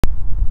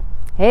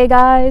Hey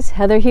guys,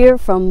 Heather here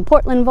from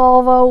Portland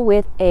Volvo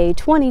with a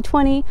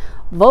 2020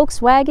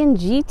 Volkswagen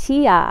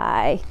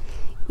GTI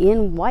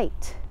in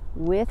white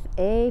with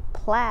a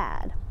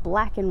plaid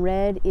black and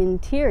red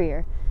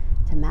interior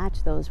to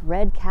match those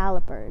red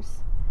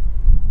calipers.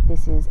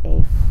 This is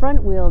a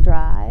front wheel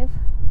drive.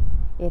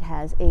 It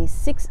has a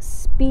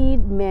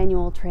 6-speed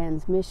manual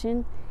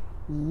transmission.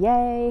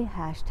 Yay,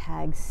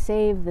 hashtag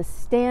save the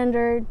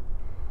standard.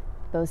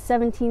 Those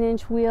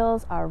 17-inch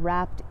wheels are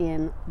wrapped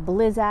in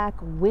Blizzak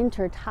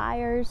winter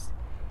tires.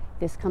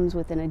 This comes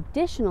with an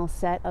additional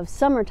set of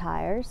summer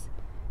tires,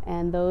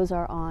 and those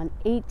are on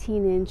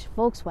 18-inch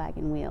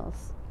Volkswagen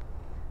wheels.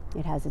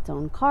 It has its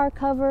own car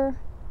cover,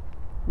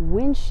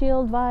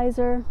 windshield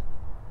visor.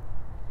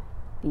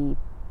 The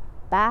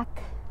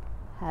back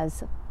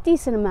has a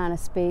decent amount of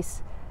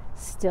space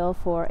still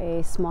for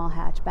a small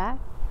hatchback.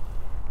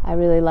 I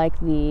really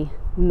like the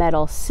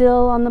metal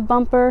sill on the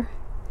bumper.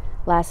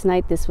 Last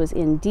night this was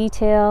in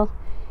detail,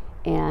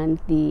 and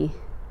the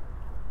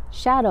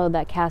shadow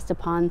that cast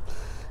upon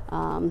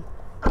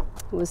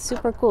was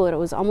super cool. It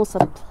was almost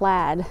a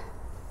plaid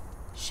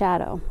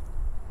shadow.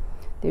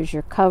 There's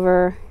your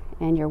cover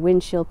and your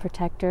windshield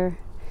protector.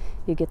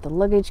 You get the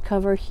luggage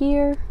cover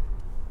here.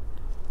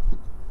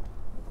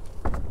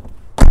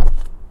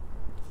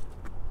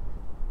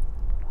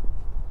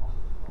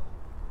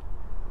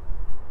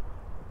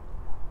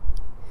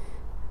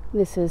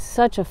 This is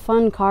such a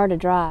fun car to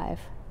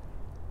drive.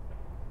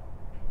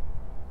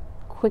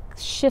 Quick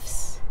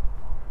shifts.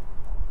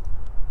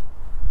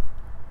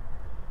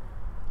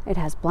 It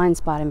has blind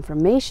spot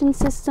information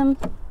system.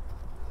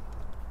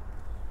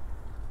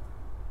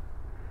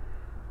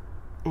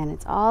 And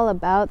it's all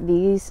about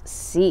these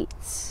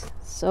seats.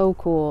 So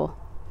cool.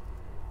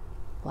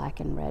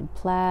 Black and red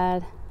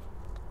plaid.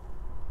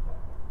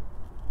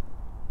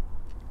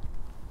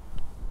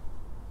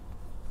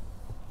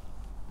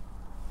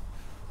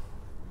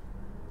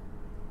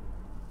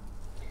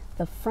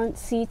 The front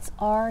seats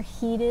are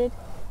heated.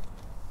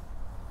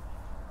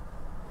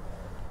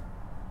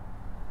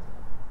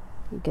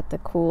 You get the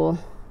cool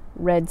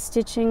red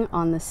stitching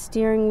on the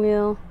steering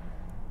wheel.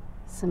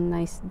 Some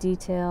nice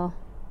detail.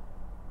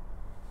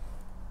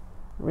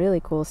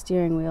 Really cool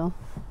steering wheel.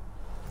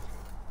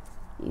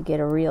 You get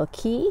a real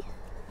key.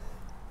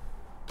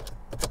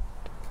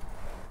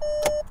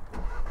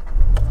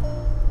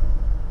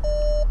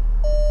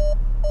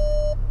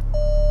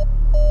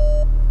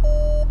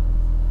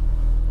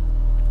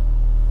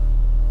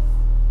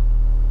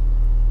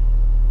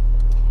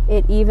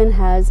 It even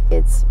has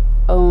its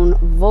own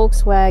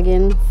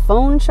Volkswagen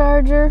phone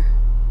charger.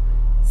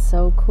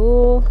 So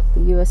cool. The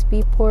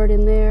USB port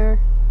in there.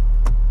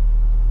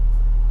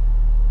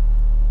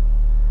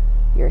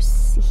 Your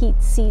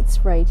heat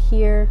seats right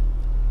here.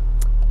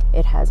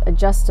 It has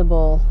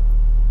adjustable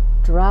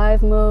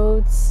drive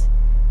modes.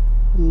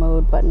 The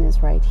mode button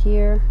is right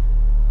here.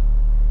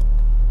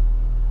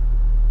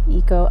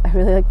 Eco, I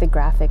really like the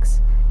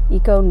graphics.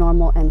 Eco,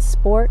 normal, and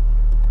sport.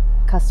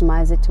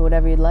 Customize it to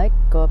whatever you'd like.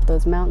 Go up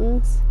those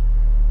mountains.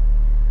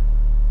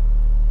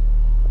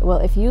 Well,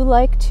 if you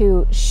like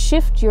to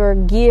shift your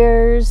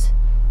gears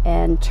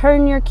and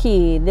turn your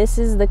key, this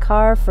is the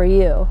car for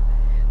you.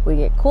 We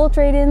get cool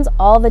trade-ins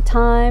all the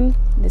time.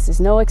 This is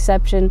no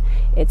exception.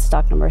 It's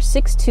stock number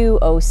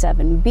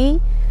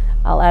 6207B.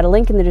 I'll add a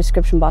link in the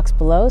description box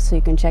below so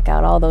you can check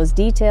out all those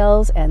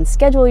details and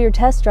schedule your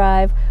test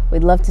drive.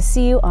 We'd love to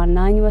see you on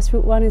 9 US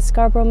Route 1 in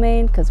Scarborough,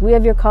 Maine, because we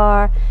have your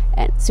car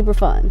and it's super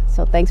fun.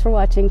 So thanks for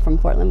watching from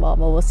Portland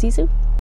Volvo. We'll see you soon.